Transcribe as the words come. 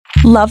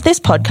Love this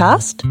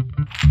podcast?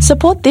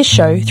 Support this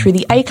show through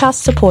the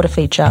Acast supporter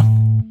feature.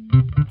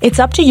 It's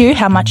up to you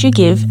how much you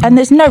give, and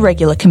there's no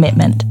regular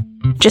commitment.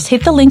 Just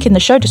hit the link in the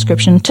show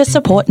description to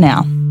support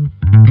now.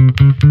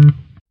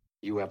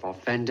 You have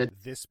offended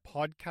this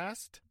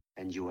podcast,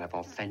 and you have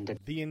offended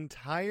the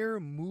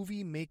entire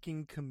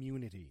movie-making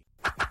community.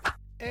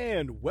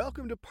 And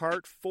welcome to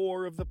part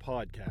 4 of the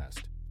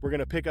podcast. We're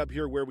going to pick up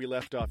here where we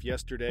left off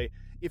yesterday.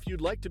 If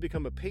you'd like to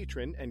become a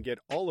patron and get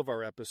all of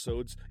our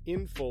episodes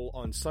in full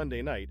on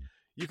Sunday night,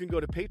 you can go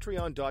to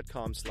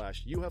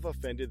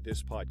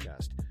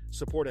patreon.com/youhaveoffendedthispodcast.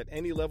 Support at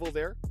any level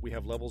there. We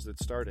have levels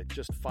that start at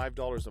just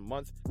 $5 a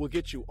month. We'll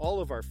get you all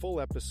of our full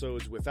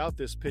episodes without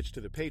this pitch to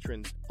the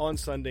patrons on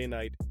Sunday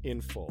night in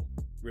full.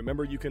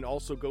 Remember, you can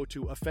also go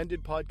to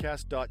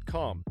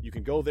offendedpodcast.com. You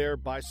can go there,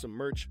 buy some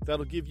merch.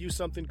 That'll give you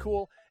something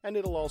cool, and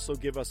it'll also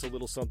give us a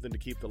little something to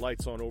keep the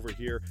lights on over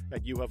here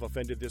at You Have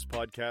Offended This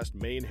Podcast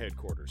main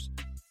headquarters.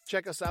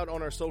 Check us out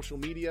on our social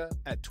media.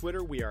 At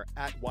Twitter, we are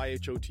at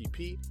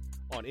YHOTP.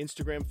 On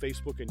Instagram,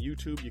 Facebook, and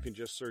YouTube, you can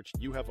just search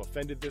You Have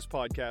Offended This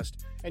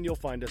Podcast, and you'll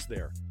find us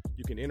there.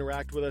 You can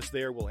interact with us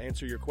there. We'll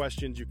answer your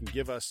questions. You can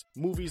give us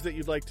movies that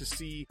you'd like to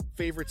see,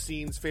 favorite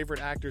scenes,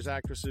 favorite actors,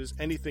 actresses,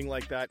 anything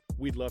like that.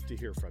 We'd love to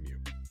hear from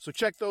you. So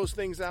check those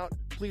things out.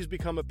 Please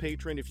become a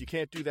patron. If you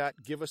can't do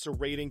that, give us a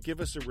rating, give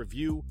us a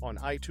review on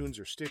iTunes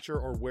or Stitcher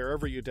or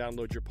wherever you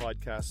download your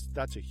podcasts.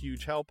 That's a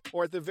huge help.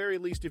 Or at the very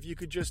least, if you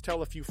could just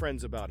tell a few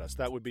friends about us,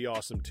 that would be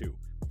awesome too.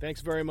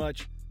 Thanks very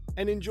much,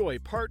 and enjoy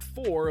part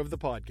 4 of the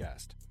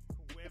podcast.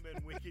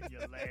 Women wicked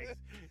your legs.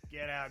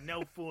 Get out.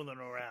 No fooling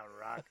around,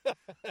 Rock.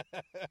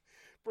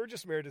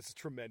 Burgess Meredith is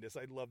tremendous.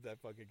 I love that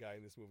fucking guy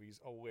in this movie.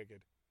 He's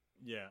wicked.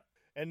 Yeah.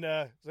 And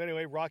so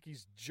anyway,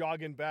 Rocky's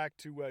jogging back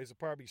to his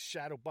apartment. He's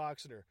shadow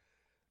boxing or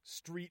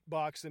street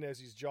boxing as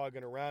he's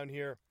jogging around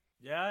here.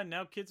 Yeah,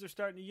 now kids are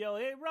starting to yell,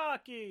 "Hey,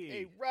 Rocky!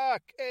 Hey,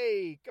 Rock!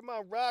 Hey, come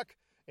on, Rock!"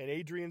 And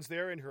Adrian's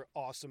there in her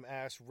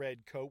awesome-ass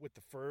red coat with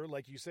the fur.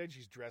 Like you said,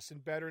 she's dressing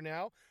better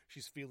now.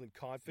 She's feeling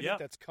confident. Yep.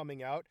 That's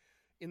coming out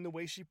in the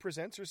way she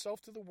presents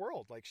herself to the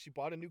world. Like, she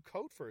bought a new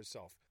coat for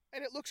herself.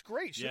 And it looks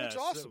great. She looks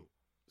awesome.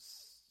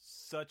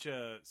 Such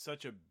a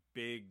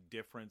big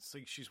difference.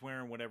 Like, she's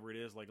wearing whatever it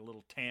is, like a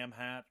little tam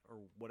hat or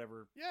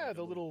whatever. Yeah, like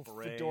the little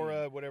beret.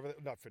 fedora, whatever.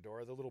 Not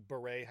fedora, the little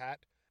beret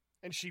hat.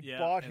 And she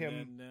bought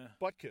him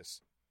Butkus.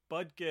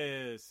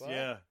 Butkus,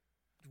 yeah.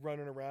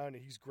 Running around,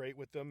 and he's great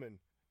with them. And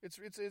it's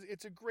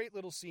a great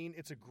little scene.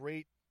 It's a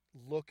great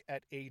look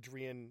at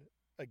Adrian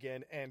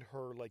again, and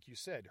her, like you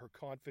said, her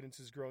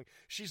confidence is growing.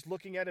 She's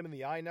looking at him in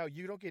the eye now.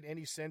 You don't get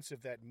any sense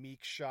of that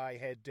meek, shy,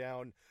 head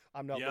down,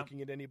 I'm not looking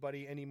at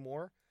anybody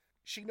anymore.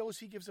 She knows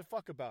he gives a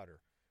fuck about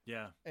her.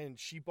 Yeah. And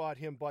she bought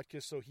him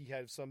Butkus so he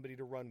had somebody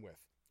to run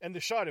with. And the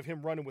shot of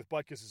him running with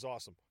Butkus is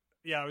awesome.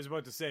 Yeah, I was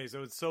about to say,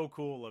 so it's so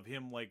cool of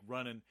him, like,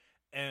 running,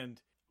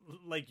 and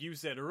like you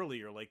said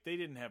earlier, like, they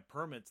didn't have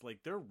permits,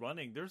 like, they're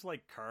running, there's,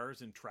 like,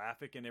 cars and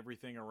traffic and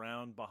everything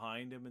around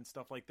behind him and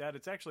stuff like that.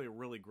 It's actually a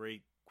really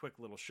great, quick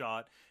little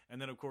shot.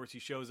 And then, of course, he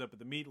shows up at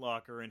the meat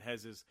locker and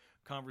has his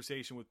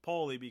conversation with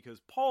Paulie, because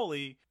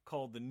Paulie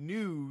called the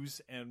news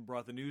and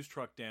brought the news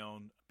truck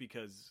down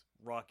because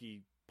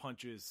Rocky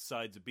punches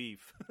sides of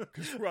beef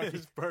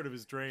as part of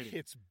his training.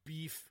 Hits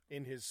beef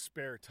in his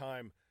spare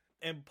time.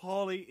 And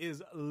Paulie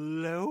is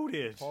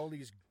loaded.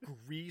 Paulie's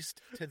greased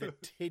to the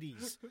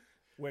titties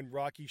when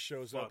Rocky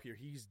shows up here.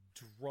 He's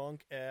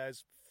drunk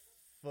as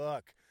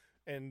fuck.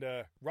 And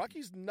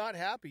Rocky's not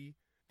happy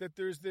that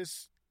there's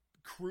this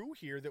crew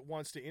here that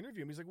wants to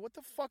interview him. He's like, what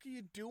the fuck are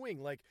you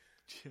doing? Like,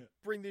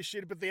 bring this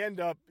shit. But they end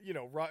up,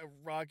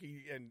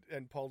 Rocky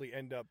and Paulie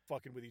end up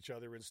fucking with each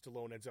other, and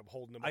Stallone ends up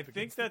holding them up. I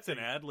think that's an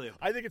ad-lib.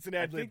 I think it's an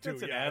ad-lib, too.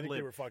 That's an I ad-lib think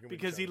they were fucking with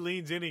because each other. he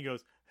leans in and he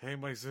goes, "Hey,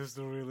 my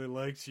sister really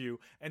likes you."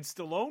 And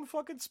Stallone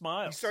fucking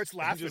smiles. He starts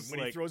laughing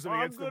when he throws him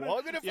against the wall.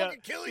 I'm going to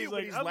fucking kill you.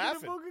 When he's laughing.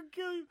 I'm going to fucking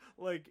kill you.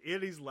 Like,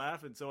 and he's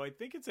laughing. So I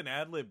think it's an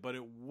ad-lib, but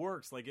it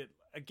works. Like,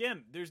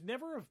 again, there's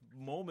never a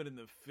moment in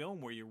the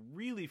film where you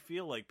really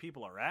feel like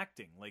people are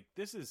acting. Like,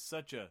 this is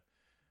such a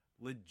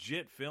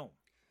legit film.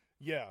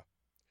 Yeah.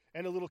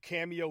 And a little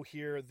cameo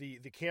here. The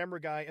camera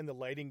guy and the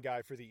lighting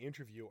guy for the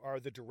interview are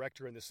the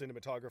director and the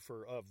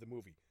cinematographer of the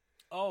movie.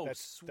 Oh,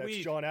 That's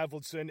sweet. John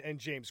Avildsen and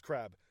James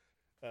Crabb.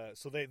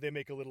 So they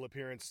make a little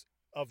appearance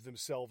of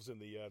themselves in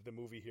the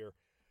movie here.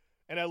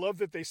 And I love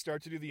that they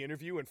start to do the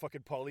interview and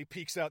fucking Paulie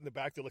peeks out in the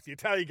back. They're like, the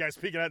Italian guy's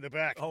peeking out in the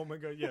back. Oh, my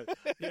God, yeah.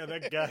 Yeah,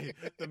 that guy,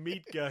 the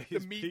meat guy. The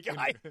meat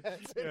guy.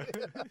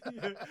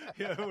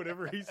 Yeah,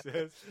 whatever he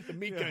says. The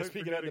meat guy's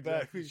peeking out in the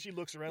back. She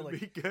looks around like,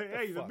 meat guy.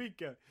 Hey, the meat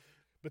guy.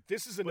 But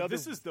this is another.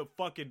 This is the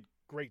fucking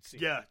great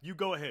scene. Yeah, you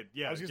go ahead.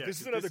 Yeah,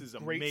 this is another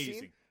great amazing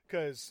scene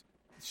because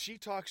she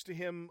talks to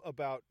him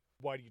about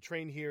why do you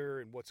train here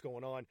and what's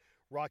going on.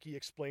 Rocky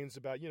explains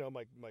about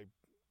my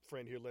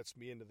friend here lets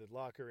me into the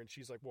locker, and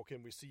she's like, well,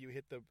 can we see you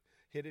hit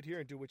it here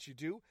and do what you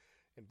do?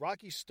 And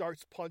Rocky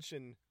starts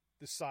punching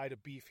the side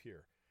of beef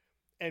here,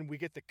 and we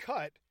get the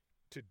cut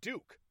to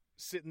Duke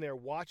sitting there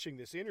watching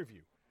this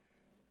interview,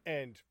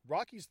 and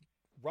Rocky is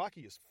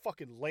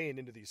fucking laying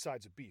into these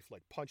sides of beef,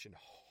 like punching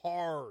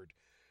hard.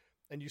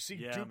 And you see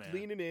Yeah, Duke man.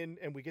 leaning in,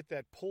 and we get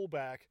that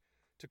pullback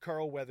to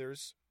Carl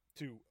Weathers,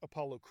 to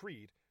Apollo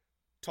Creed,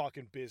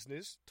 talking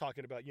business,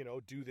 talking about,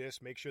 do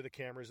this, make sure the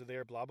cameras are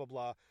there, blah, blah,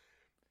 blah.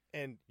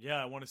 And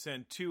yeah, I want to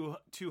send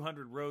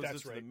 200 roses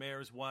That's to right. the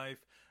mayor's wife.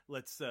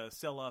 Let's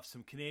sell off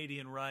some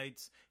Canadian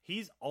rights.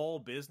 He's all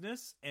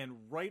business, and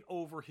right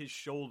over his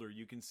shoulder,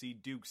 you can see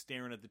Duke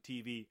staring at the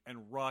TV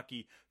and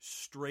Rocky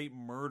straight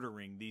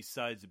murdering these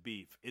sides of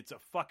beef. It's a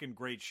fucking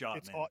great shot,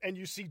 it's man. and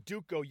you see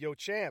Duke go, yo,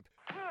 champ.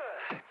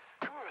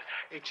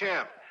 Hey,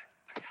 champ.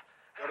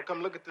 You ought to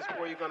come look at this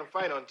boy you're going to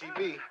fight on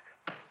TV.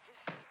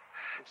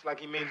 Looks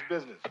like he means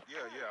business. Yeah,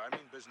 I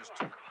mean business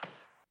too.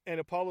 And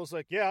Apollo's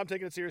like, yeah, I'm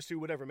taking it serious too,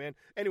 whatever, man.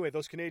 Anyway,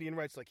 those Canadian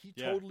rights, like, he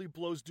Yeah. totally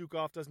blows Duke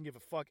off, doesn't give a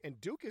fuck. And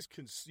Duke is,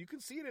 you can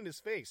see it in his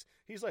face.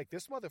 He's like,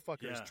 this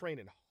motherfucker is Yeah.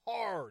 training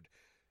hard.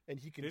 And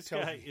he can This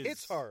tell guy he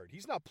hits is- hard.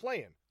 He's not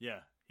playing.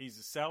 Yeah, he's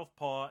a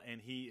southpaw,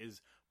 and he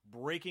is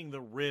breaking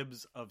the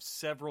ribs of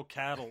several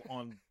cattle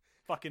on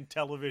fucking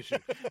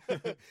television.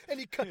 and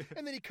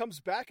then he comes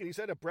back and he's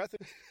out of breath.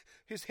 And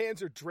his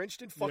hands are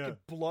drenched in fucking Yeah.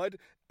 blood.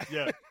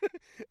 Yeah.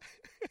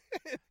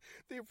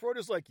 The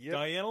reporter's like, yeah,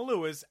 Diana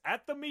Lewis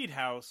at the meat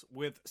house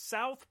with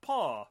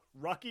Southpaw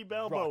Rocky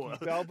Balboa.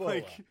 Rocky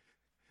Balboa.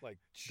 Like,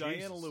 Jesus.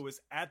 Diana Lewis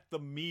at the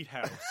meat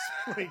house.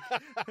 Like,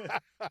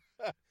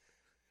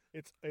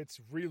 It's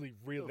really,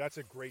 really, that's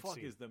a great fuck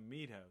scene. is the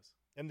meat house?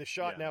 And the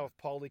shot Yeah. now of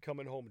Paulie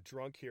coming home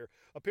drunk here.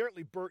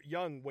 Apparently, Burt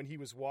Young, when he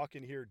was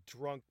walking here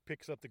drunk,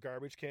 picks up the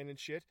garbage can and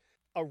shit.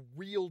 A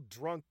real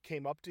drunk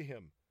came up to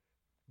him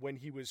when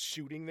he was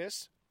shooting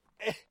this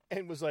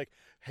and was like,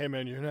 "Hey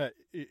man, you're not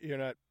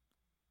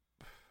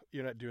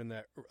doing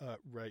that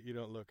right. You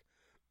don't look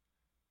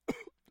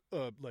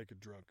like a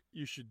drunk.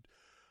 You should.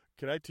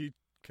 Can I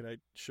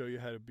show you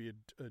how to be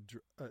a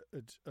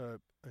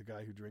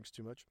guy who drinks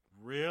too much?"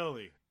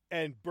 Really?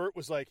 And Burt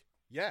was like,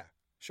 "Yeah,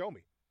 show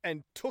me."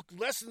 And took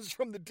lessons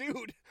from the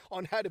dude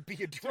on how to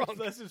be a drunk.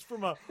 Lessons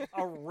from a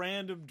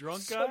random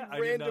drunk guy? Some I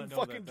did random not know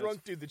fucking that. drunk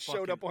That's dude that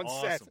showed up on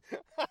fucking set.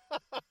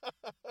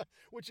 awesome.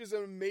 Which is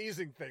an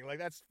amazing thing. Like,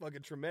 that's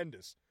fucking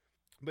tremendous.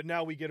 But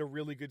now we get a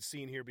really good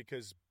scene here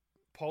because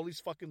Paulie's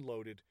fucking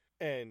loaded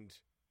and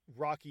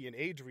Rocky and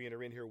Adrian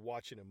are in here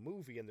watching a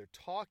movie and they're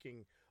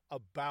talking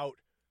about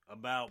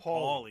About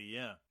Paulie. Paulie,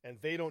 yeah. and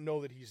they don't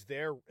know that he's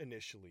there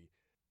initially.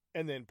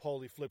 And then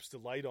Paulie flips the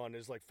light on and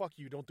is like, "Fuck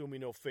you, don't do me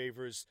no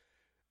favors,"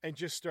 and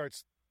just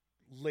starts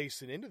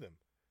lacing into them.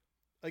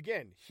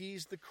 Again,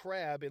 he's the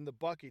crab in the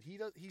bucket.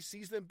 He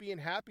sees them being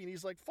happy and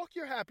he's like, "Fuck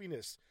your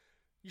happiness.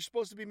 You're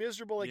supposed to be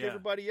miserable like Yeah.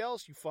 everybody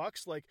else, you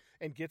fucks." Like,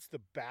 and gets the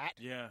bat,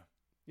 Yeah.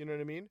 you know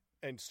what I mean?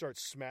 And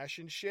starts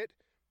smashing shit.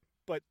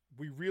 But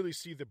we really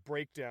see the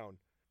breakdown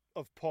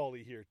of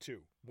Paulie here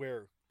too,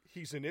 where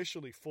he's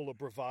initially full of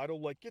bravado,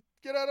 like,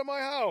 get out of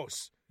my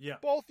house. Yeah.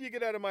 Both of you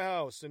get out of my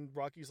house. And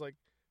Rocky's like,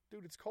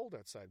 "Dude, it's cold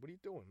outside. What are you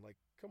doing? Like,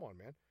 come on,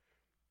 man."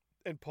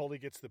 And Paulie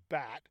gets the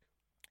bat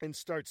and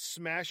starts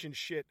smashing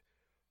shit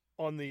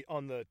on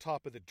the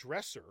top of the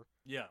dresser.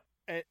 Yeah.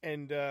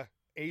 And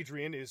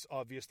Adrian is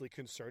obviously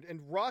concerned.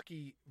 And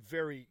Rocky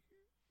very,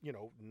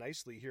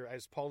 nicely here,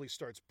 as Paulie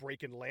starts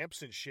breaking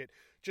lamps and shit,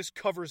 just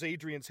covers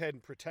Adrian's head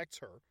and protects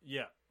her.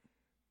 Yeah.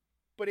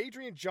 But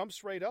Adrian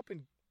jumps right up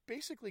and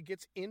basically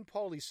gets in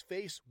Paulie's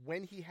face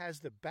when he has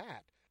the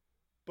bat.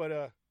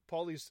 But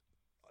Paulie's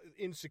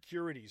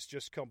insecurities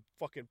just come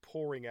fucking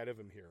pouring out of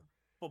him here.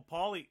 Well,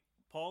 Paulie's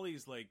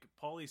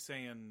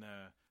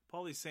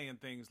saying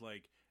things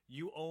like,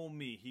 "You owe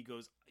me." He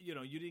goes, "You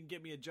didn't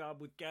get me a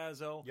job with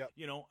Gazzo. Yep.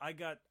 I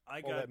got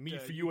All that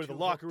meat for you out of the two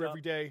locker hooked up."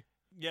 every day.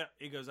 Yeah,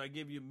 he goes, "I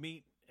give you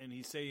meat," and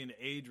he's saying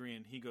to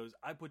Adrian, he goes,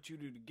 "I put you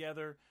two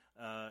together."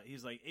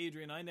 He's like,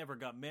 "Adrian, I never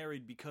got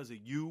married because of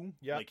you."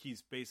 Yeah. Like,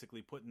 he's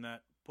basically putting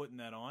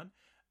that on,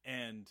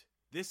 and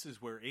this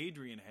is where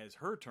Adrian has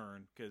her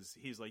turn because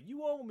he's like,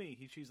 "You owe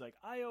me." She's like,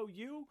 "I owe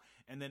you,"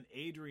 and then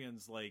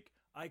Adrian's like,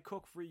 "I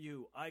cook for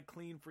you, I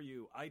clean for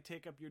you, I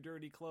take up your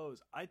dirty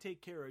clothes, I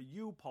take care of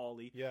you,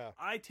 Paulie. Yeah.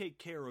 I take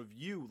care of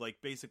you,"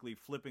 like basically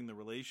flipping the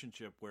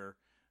relationship where,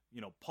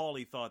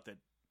 Paulie thought that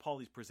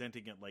Paulie's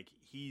presenting it like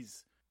he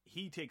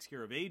takes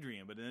care of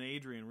Adrian, but then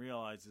Adrian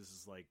realizes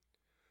is like,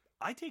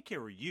 "I take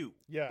care of you.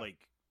 Yeah.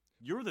 Like,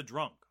 you're the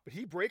drunk." But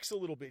he breaks a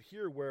little bit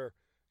here where,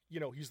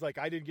 he's like,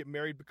 "I didn't get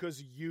married because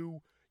of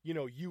you,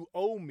 you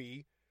owe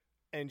me."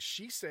 And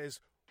she says,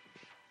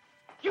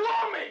 You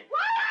owe me!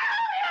 What do I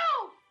owe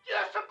you?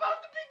 You're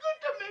supposed to be good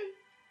to me.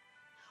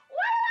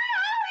 What do I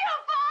owe you,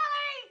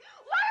 Paulie?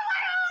 What do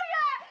I owe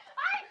you?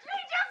 I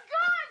treat you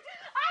good.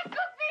 I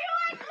cook for you.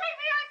 I clean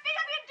for you. I pick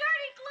up your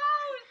dirty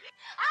clothes.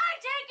 I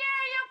take care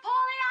of you,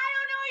 Paulie. I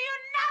don't owe you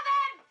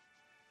nothing.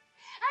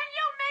 And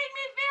you made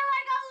me feel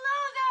like a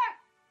loser.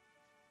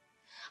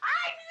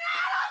 I'm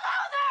not a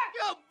loser.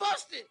 You're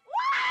busted.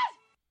 What?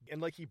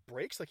 and like he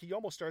breaks, like he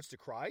almost starts to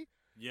cry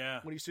Yeah.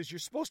 when he says, "You're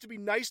supposed to be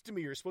nice to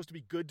me, you're supposed to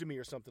be good to me,"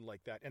 or something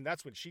like that. And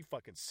that's when she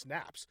fucking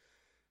snaps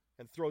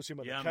and throws him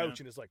on the Yeah, couch man.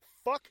 and is like,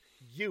 "Fuck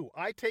you.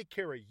 I take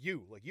care of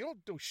you. Like, you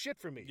don't do shit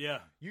for me.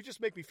 Yeah. You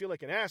just make me feel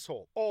like an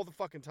asshole all the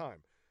fucking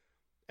time."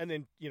 And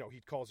then,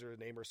 he calls her a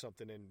name or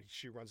something and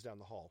she runs down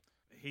the hall.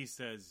 He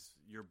says,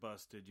 "You're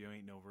busted. You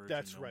ain't no virgin."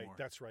 That's no right. more."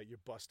 That's right. You're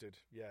busted.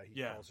 Yeah, he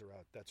Yeah. calls her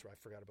out. That's right. I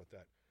forgot about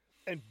that.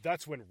 And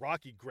that's when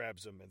Rocky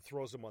grabs him and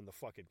throws him on the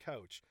fucking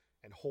couch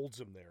and holds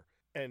him there.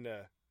 And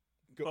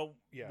Well,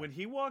 yeah. when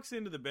he walks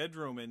into the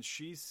bedroom and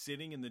she's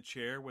sitting in the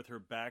chair with her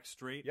back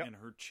straight Yep. and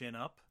her chin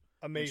up,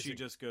 amazing. and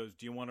she just goes,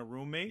 "Do you want a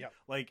roommate?" Yep.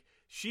 Like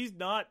she's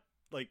not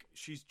like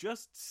she's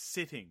just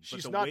sitting.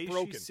 She's but the not way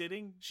broken. she's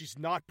sitting, She's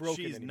not broken.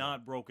 she's anymore.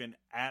 not broken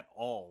at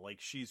all. Like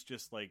she's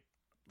just like,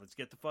 "Let's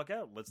get the fuck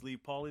out. Let's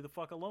leave Paulie the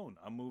fuck alone.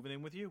 I'm moving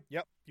in with you."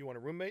 Yep. You want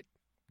a roommate?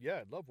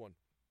 Yeah, I'd love one.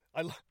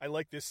 I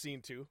like this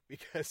scene too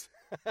because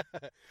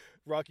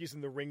Rocky's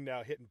in the ring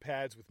now hitting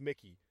pads with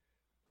Mickey,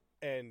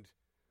 and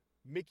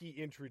Mickey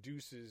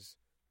introduces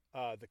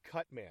the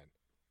cut man.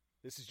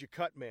 This is your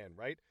cut man,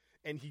 right?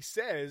 And he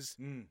says,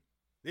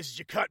 "This is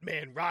your cut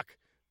man, Rock.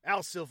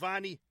 Al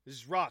Silvani. This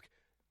is Rock."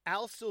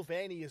 Al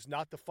Silvani is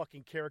not the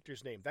fucking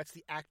character's name. That's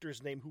the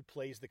actor's name who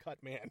plays the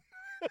cut man.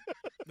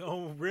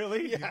 Oh,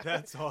 really? Yeah.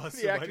 That's awesome.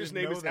 The I actor's didn't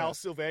name know is that. Al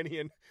Silvani,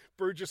 and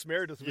Burgess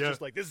Meredith was Yeah.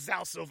 just like, "This is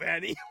Al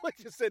Silvani." Like,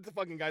 just said the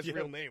fucking guy's Yeah.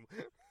 real name.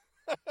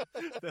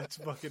 That's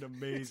fucking It's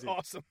amazing.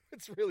 awesome.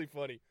 It's really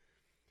funny.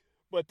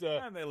 But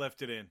And they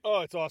left it in.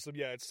 oh, it's awesome.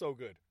 Yeah, it's so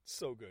good.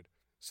 So good.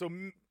 So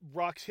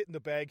Rock's hitting the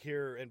bag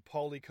here, and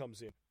Paulie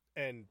comes in,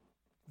 and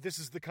this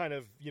is the kind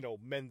of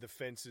mend the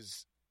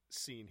fences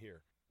scene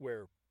here,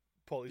 where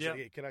Paulie's Yeah. like,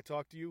 "Hey, can I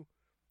talk to you?"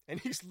 And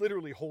he's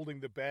literally holding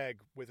the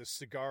bag with a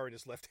cigar in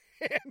his left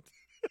hand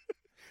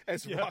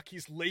as Yeah.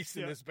 Rocky's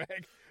lacing Yeah. his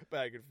bag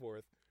back and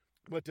forth.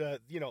 But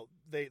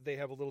they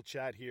have a little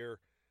chat here,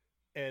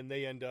 and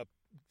they end up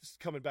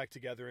coming back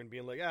together and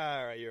being like,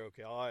 "All right, you're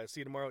okay. I'll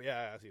see you tomorrow."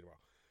 "Yeah, I'll see you tomorrow."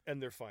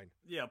 And they're fine.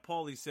 Yeah,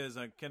 Paulie says,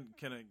 I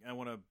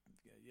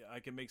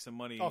can make some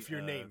money Off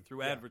your name.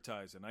 through Yeah.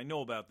 advertising. I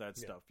know about that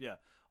Yeah. stuff. Yeah,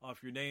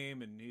 off your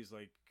name. And he's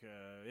like,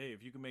 hey,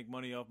 if you can make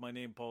money off my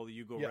name, Paulie,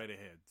 you go Yeah. right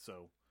ahead.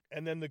 So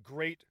And then the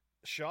great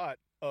shot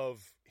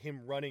of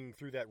him running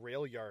through that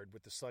rail yard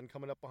with the sun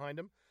coming up behind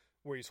him,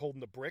 where he's holding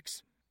the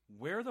bricks.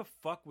 where the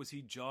fuck was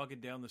he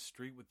jogging down the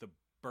street with the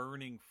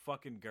burning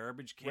fucking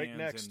garbage Right cans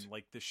next. and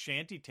like the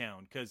shanty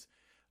town? Because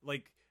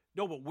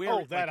no, but where?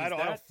 Oh, that like, I is don't.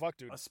 that Fuck,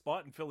 dude. a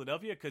spot in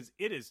Philadelphia? Because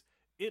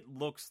it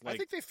looks like I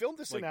think they filmed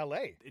this in like-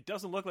 L.A. it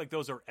doesn't look like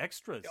those are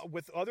extras.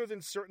 With other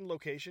than certain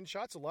location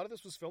shots, a lot of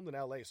this was filmed in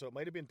L.A. So it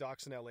might have been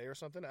docks in L.A. or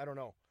something. I don't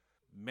know.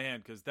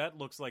 Man, because that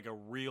looks like a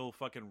real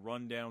fucking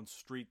rundown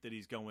street that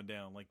he's going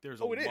down. Like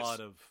there's a Oh, it is. lot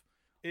of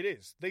It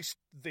is.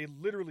 They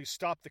literally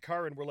stopped the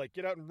car and were like,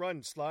 "Get out and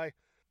run, Sly.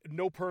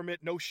 No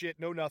permit, no shit,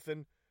 no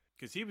nothing."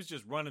 because he was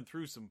just running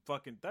through some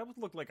fucking that would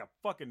look like a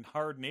fucking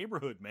hard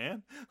neighborhood,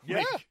 man. Yeah.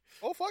 Like,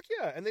 Oh, fuck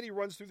yeah. And then he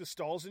runs through the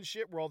stalls and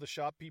shit where all the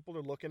shop people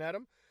are looking at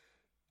him.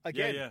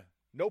 Again, yeah.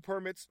 no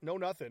permits, no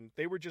nothing.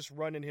 They were just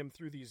running him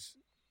through this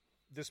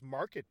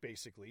market,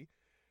 basically.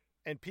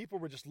 And people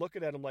were just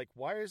looking at him like,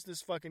 "Why is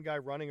this fucking guy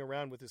running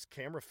around with his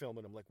camera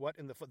filming him?" Like, what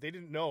in the fuck? They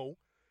didn't know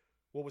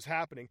what was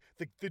happening.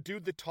 The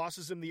dude that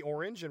tosses him the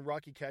orange and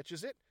Rocky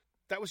catches it,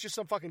 that was just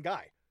some fucking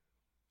guy.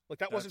 Like,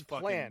 that That's wasn't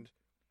fucking- planned.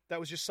 That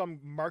was just some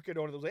market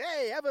owner that was like,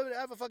 "Hey, have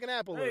a fucking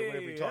apple," or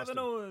whatever he Hey, tossed have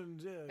an him.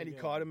 orange. Yeah, And he yeah.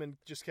 caught him and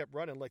just kept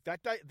running. Like,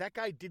 that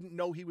guy didn't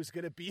know he was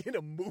going to be in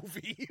a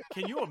movie.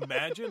 Can you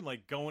imagine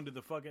like going to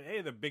the fucking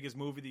the biggest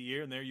movie of the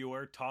year, and there you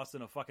are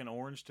tossing a fucking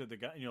orange to the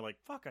guy, and you're like,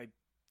 "Fuck, I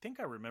think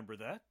I remember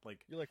that."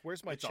 Like, You're like,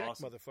 "Where's my It's check,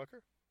 awesome. motherfucker?"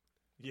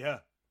 yeah,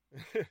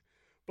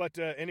 But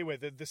anyway,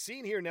 the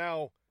scene here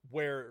now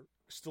where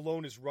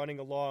Stallone is running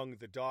along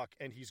the dock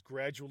and he's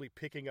gradually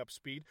picking up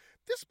speed.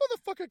 This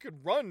motherfucker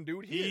could run,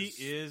 dude. He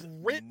He is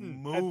written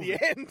moving. at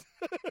the end.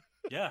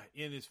 yeah,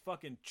 in his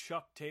fucking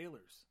Chuck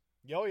Taylors.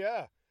 Oh,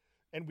 yeah.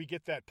 And we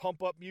get that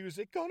pump up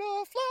music. Gonna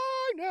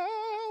fly now.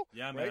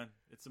 Yeah, Right? man,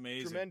 it's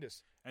amazing.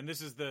 Tremendous. And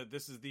this is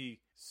the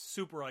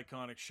super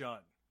iconic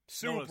shot.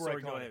 Super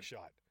sorry, go iconic ahead.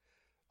 shot.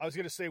 I was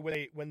going to say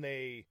when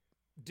they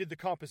did the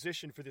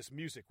composition for this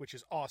music, which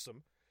is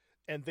awesome,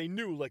 and they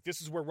knew, like, this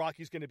is where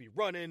Rocky's going to be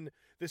running.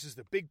 This is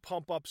the big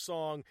pump-up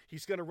song.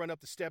 He's going to run up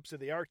the steps of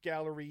the art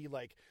gallery.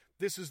 Like,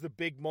 this is the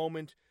big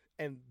moment.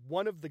 And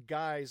one of the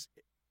guys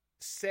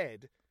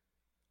said,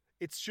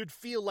 it should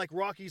feel like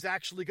Rocky's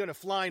actually going to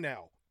fly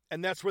now.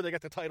 And that's where they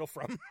got the title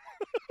from.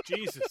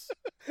 Jesus,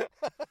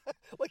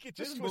 Like, it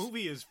this just was...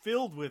 movie is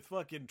filled with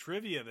fucking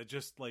trivia that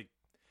just like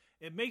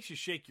it makes you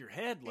shake your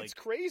head. Like It's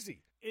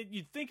crazy.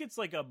 you'd think it's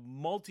like a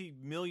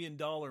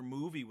multi-million-dollar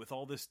movie with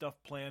all this stuff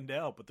planned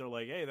out, but they're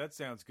like, "Hey, that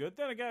sounds good."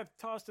 Then a guy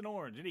tossed an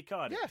orange and he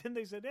caught it. Yeah. Then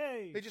they said,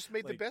 "Hey," They just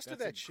made the Like, best of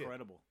that's that shit.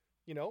 incredible.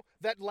 You know,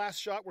 that last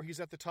shot where he's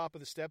at the top of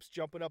the steps,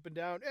 jumping up and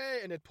down,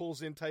 and it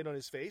pulls in tight on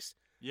his face.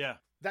 Yeah.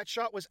 That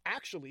shot was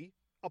actually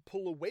a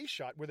pull away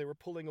shot where they were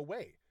pulling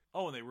away.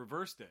 Oh, and they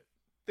reversed it.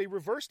 They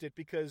reversed it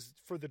because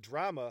for the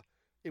drama,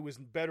 it was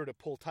better to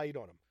pull tight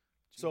on him.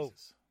 So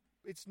Jesus.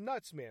 it's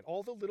nuts, man.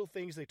 All the little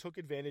things they took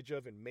advantage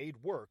of and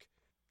made work.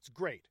 It's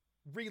great.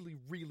 Really,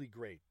 really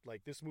great.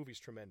 Like, this movie's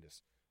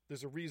tremendous.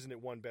 There's a reason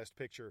it won Best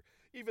Picture,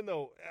 even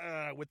though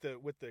with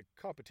the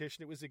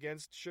competition it was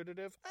against, should it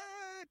have?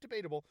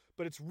 Debatable,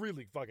 but it's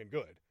really fucking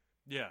good.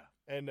 Yeah.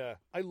 And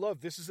I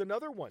love this is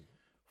another one.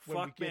 when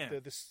Fuck, we get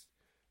man.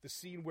 the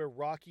scene where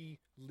Rocky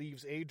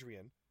leaves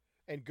Adrian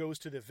and goes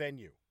to the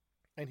venue.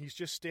 And he's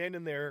just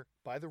standing there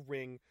by the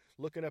ring,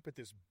 looking up at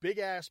this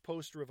big-ass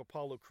poster of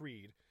Apollo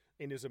Creed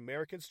in his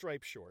American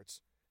striped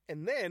shorts.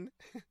 And then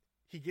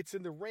he gets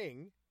in the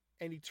ring,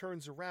 and he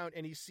turns around,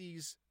 and he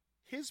sees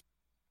his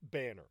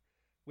banner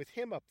with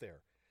him up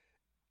there.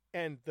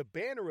 And the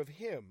banner of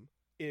him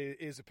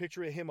is a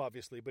picture of him,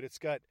 obviously, but it's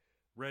got...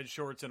 Red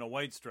shorts and a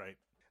white stripe.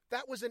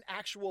 That was an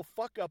actual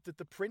fuck-up that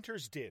the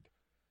printers did.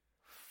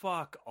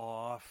 Fuck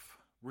off.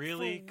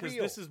 Really? For Because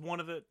real. this is one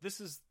of the...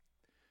 This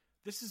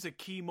is a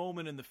key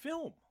moment in the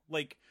film.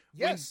 Like,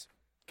 Yes.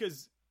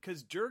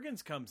 Because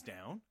Juergens comes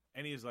down,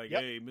 and he's like,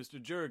 Yep. hey,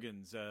 Mr.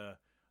 Juergens, the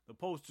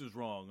poster's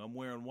wrong. I'm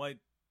wearing white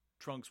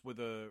trunks with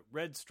a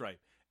red stripe.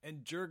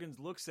 And Juergens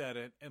looks at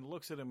it and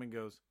looks at him and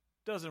goes,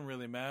 doesn't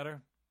really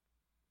matter.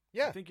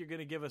 Yeah. I think you're going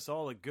to give us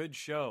all a good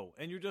show.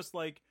 And you're just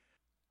like,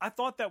 I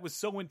thought that was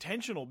so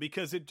intentional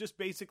because it just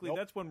basically, Nope.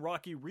 that's when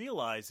Rocky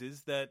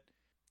realizes that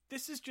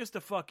this is just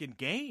a fucking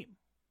game.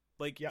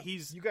 Like, Yeah,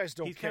 he's you guys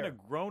don't he's kind care. of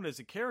grown as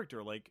a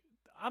character. Like,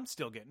 I'm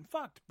still getting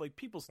fucked. Like,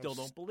 people still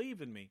don't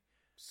believe in me.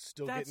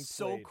 Still getting That's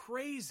so played.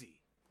 crazy.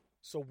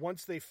 So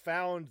once they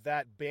found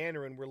that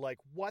banner and were like,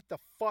 what the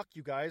fuck,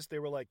 you guys? They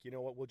were like, you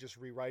know what, we'll just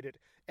rewrite it.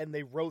 And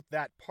they wrote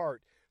that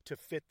part to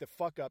fit the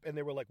fuck up. And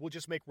they were like, we'll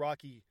just make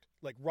Rocky,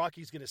 like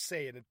Rocky's going to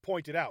say it and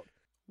point it out.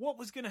 What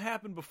was going to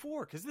happen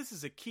before? Because this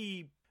is a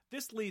key.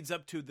 This leads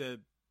up to the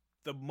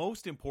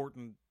most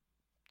important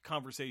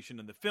conversation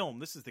in the film.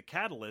 This is the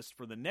catalyst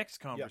for the next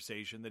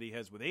conversation that he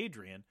has with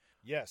Adrian.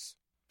 Yes.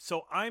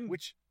 So I'm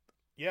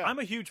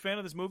a huge fan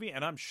of this movie,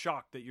 and I'm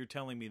shocked that you're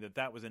telling me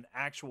that was an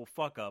actual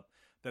fuck up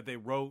that they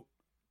wrote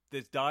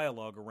this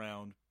dialogue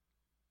around,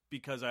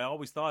 because I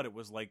always thought it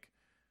was like,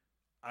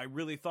 I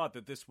really thought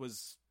that this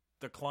was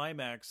the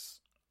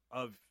climax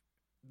of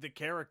the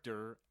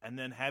character and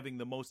then having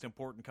the most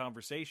important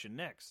conversation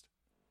next.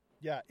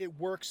 Yeah, it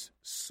works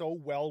so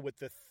well with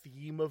the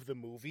theme of the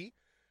movie.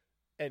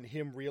 And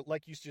him,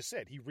 like you just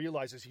said, he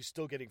realizes he's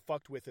still getting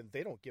fucked with, and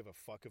they don't give a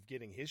fuck of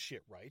getting his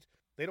shit right.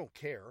 They don't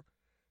care.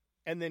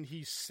 And then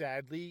he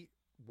sadly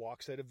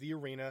walks out of the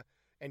arena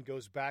and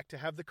goes back to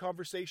have the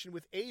conversation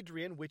with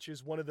Adrian, which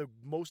is one of the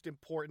most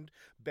important,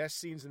 best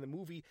scenes in the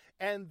movie.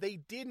 And they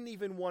didn't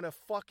even want to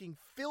fucking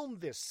film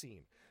this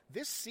scene.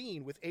 This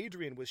scene with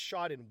Adrian was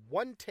shot in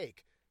one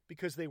take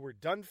because they were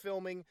done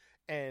filming,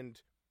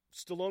 and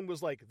Stallone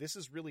was like, this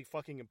is really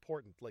fucking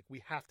important. Like,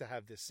 we have to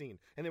have this scene.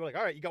 And they were like,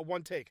 all right, you got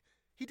one take.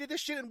 He did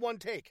this shit in one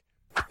take.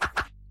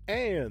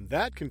 And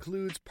that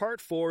concludes part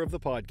 4 of the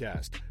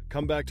podcast.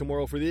 Come back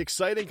tomorrow for the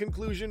exciting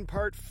conclusion,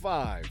 part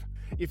 5.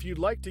 If you'd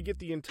like to get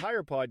the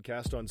entire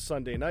podcast on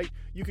Sunday night,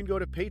 you can go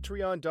to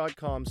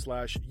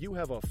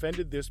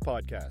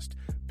patreon.com/youhaveoffendedthispodcast.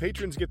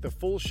 Patrons get the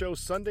full show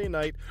Sunday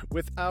night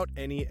without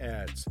any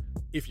ads.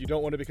 If you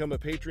don't want to become a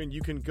patron,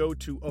 you can go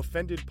to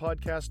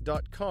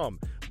offendedpodcast.com.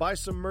 Buy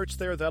some merch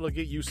there. That'll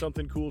get you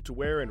something cool to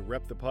wear and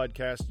rep the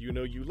podcast you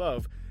know you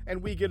love.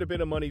 And we get a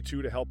bit of money,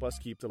 too, to help us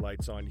keep the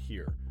lights on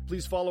here.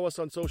 Please follow us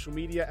on social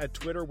media. At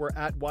Twitter, we're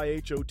at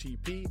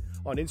YHOTP.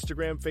 On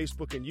Instagram,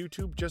 Facebook, and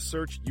YouTube, just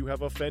search You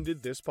Have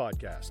Offended This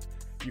Podcast.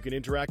 You can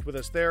interact with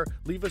us there.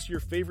 Leave us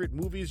your favorite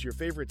movies, your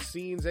favorite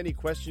scenes, any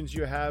questions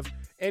you have,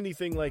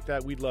 anything like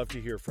that. We'd love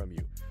to hear from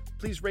you.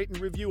 Please rate and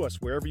review us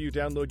wherever you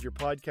download your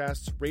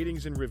podcasts.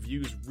 Ratings and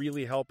reviews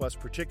really help us,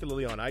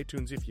 particularly on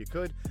iTunes if you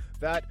could.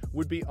 That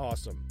would be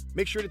awesome.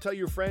 Make sure to tell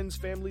your friends,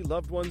 family,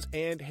 loved ones,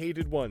 and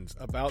hated ones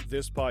about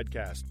this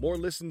podcast. More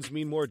listens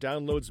mean more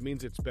downloads,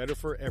 means it's better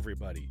for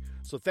everybody.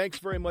 So thanks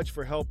very much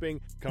for helping.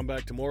 Come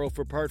back tomorrow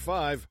for part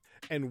 5,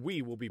 and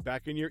we will be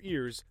back in your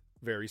ears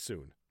very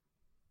soon.